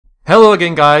Hello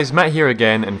again guys, Matt here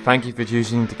again, and thank you for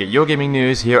choosing to get your gaming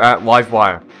news here at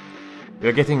Livewire. We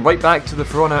are getting right back to the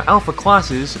For Honor Alpha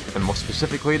classes, and more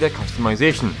specifically their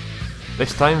customization.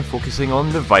 This time focusing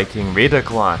on the Viking Raider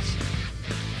class.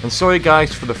 And sorry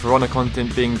guys for the For Honor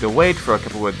content being delayed for a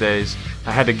couple of days.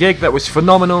 I had a gig that was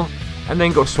phenomenal, and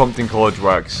then got swamped in college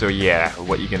work, so yeah,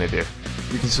 what you gonna do?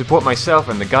 You can support myself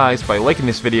and the guys by liking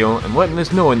this video and letting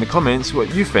us know in the comments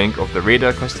what you think of the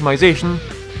Raider customization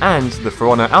and the For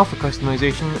Honor Alpha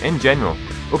customization in general.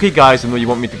 Okay guys, I know you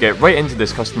want me to get right into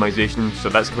this customization, so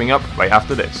that's coming up right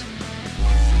after this.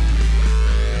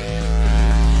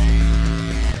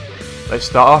 Let's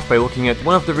start off by looking at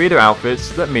one of the Raider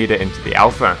outfits that made it into the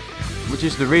Alpha, which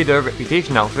is the Raider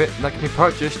Reputation outfit that can be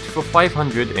purchased for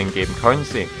 500 in-game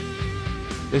currency.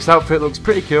 This outfit looks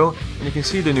pretty cool, and you can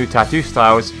see the new tattoo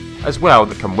styles as well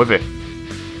that come with it.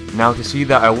 Now to see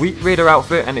that Elite Raider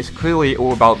outfit, and it's clearly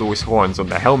all about those horns on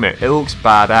the helmet, it looks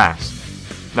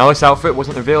badass. Now this outfit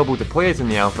wasn't available to players in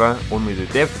the alpha, only the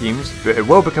dev teams, but it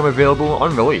will become available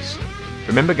on release.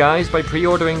 Remember guys, by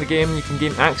pre-ordering the game you can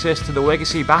gain access to the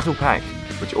Legacy Battle Pack,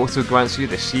 which also grants you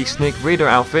the Sea Snake Raider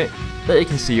outfit that you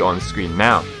can see on screen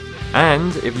now.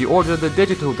 And if you order the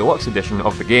Digital Deluxe Edition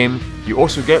of the game, you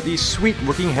also get these sweet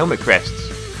looking helmet crests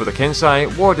for the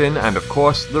Kensai, Warden, and of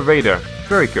course the Raider.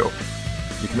 Very cool.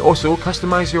 You can also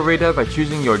customize your Raider by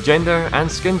choosing your gender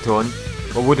and skin tone,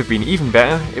 or would have been even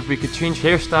better if we could change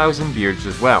hairstyles and beards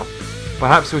as well.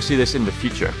 Perhaps we'll see this in the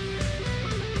future.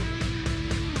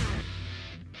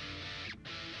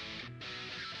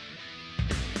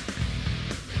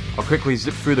 I'll quickly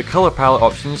zip through the colour palette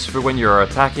options for when you're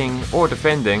attacking or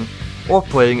defending, or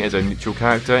playing as a neutral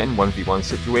character in 1v1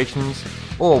 situations,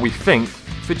 or we think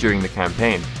for during the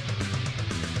campaign.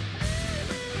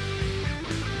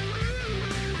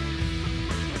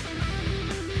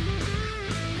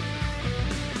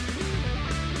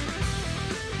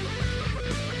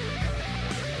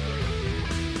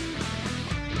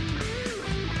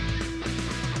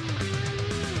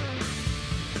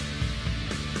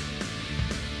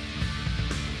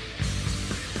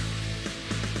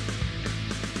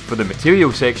 For the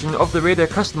material section of the Raider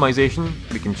customization,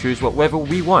 we can choose what level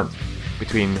we want,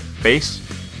 between base,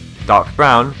 dark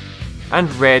brown,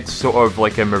 and red, sort of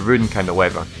like a maroon kind of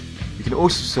leather. You can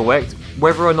also select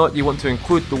whether or not you want to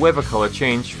include the leather colour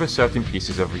change for certain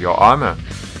pieces of your armour,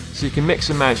 so you can mix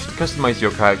and match to customize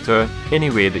your character any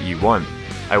way that you want.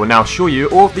 I will now show you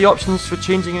all of the options for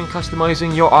changing and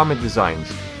customizing your armour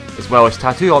designs, as well as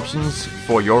tattoo options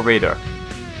for your Raider.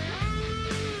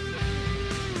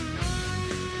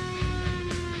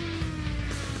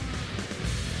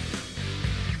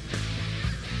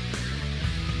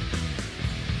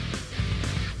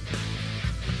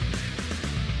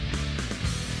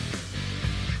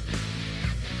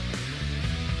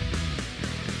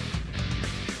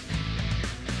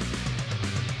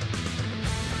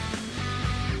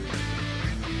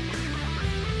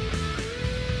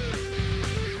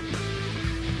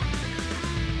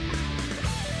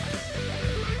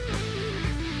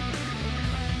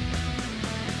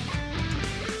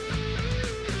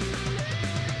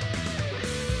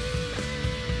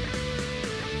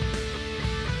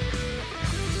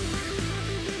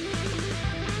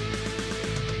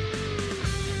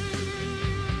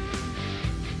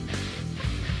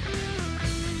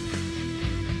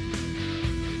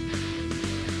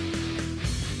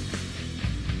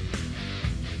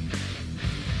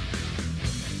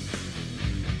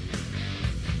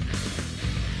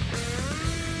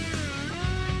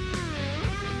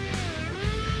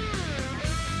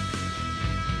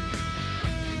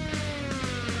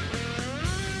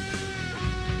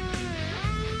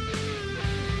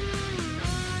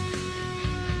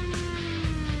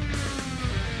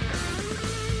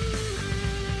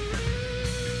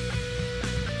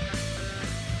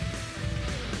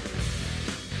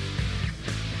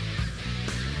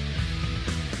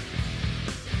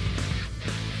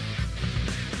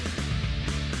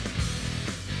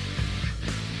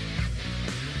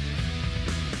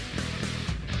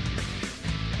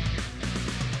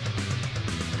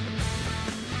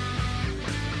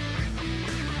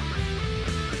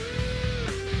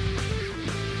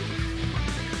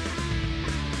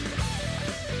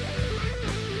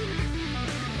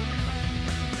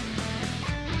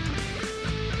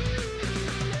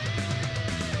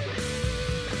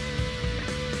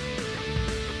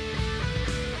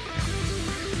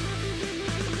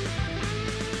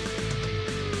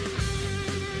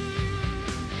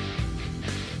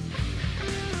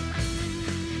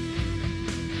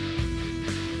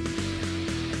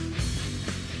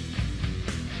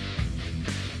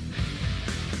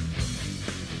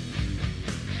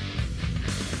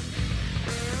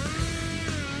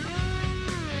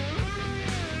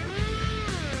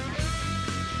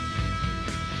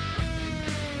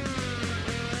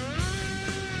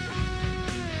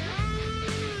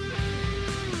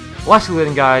 Lastly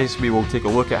then guys, we will take a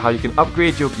look at how you can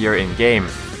upgrade your gear in game,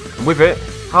 and with it,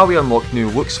 how we unlock new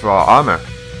looks for our armour.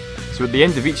 So at the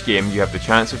end of each game you have the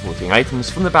chance of looting items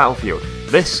from the battlefield.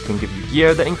 This can give you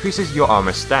gear that increases your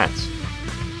armour stats.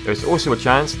 There's also a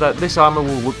chance that this armour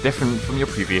will look different from your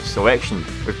previous selection,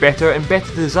 with better and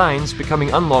better designs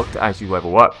becoming unlocked as you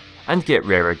level up and get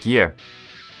rarer gear.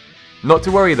 Not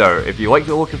to worry though, if you like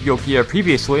the look of your gear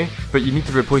previously, but you need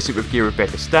to replace it with gear with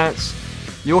better stats,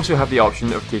 you also have the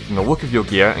option of taking a look of your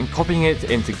gear and copying it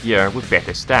into gear with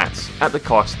better stats, at the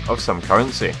cost of some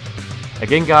currency.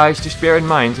 Again guys, just bear in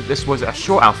mind that this was a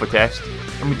short alpha test,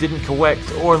 and we didn't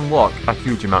collect or unlock a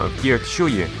huge amount of gear to show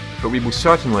you, but we will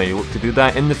certainly look to do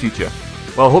that in the future.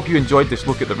 Well, I hope you enjoyed this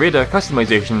look at the Raider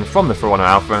customization from the For Honor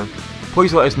Alpha.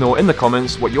 Please let us know in the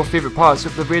comments what your favourite parts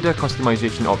of the Raider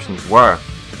customization options were,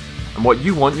 and what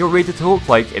you want your Raider to look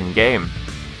like in game.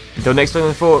 Until next time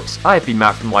then folks, I've been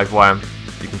Matt from Livewire.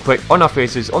 You can click on our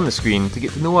faces on the screen to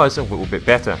get to know us a little bit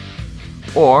better.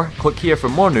 Or click here for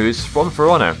more news from For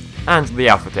Honor and the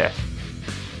alpha test.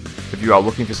 If you are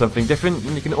looking for something different,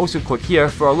 then you can also click here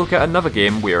for a look at another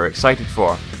game we are excited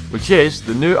for, which is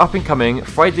the new up and coming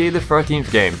Friday the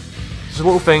 13th game. Just a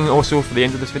little thing also for the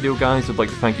end of this video guys, I'd like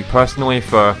to thank you personally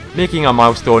for making our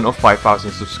milestone of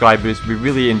 5,000 subscribers. We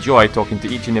really enjoy talking to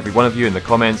each and every one of you in the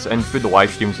comments and through the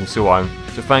live streams and so on,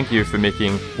 so thank you for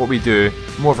making what we do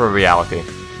more of a reality.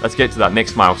 Let's get to that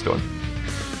next milestone.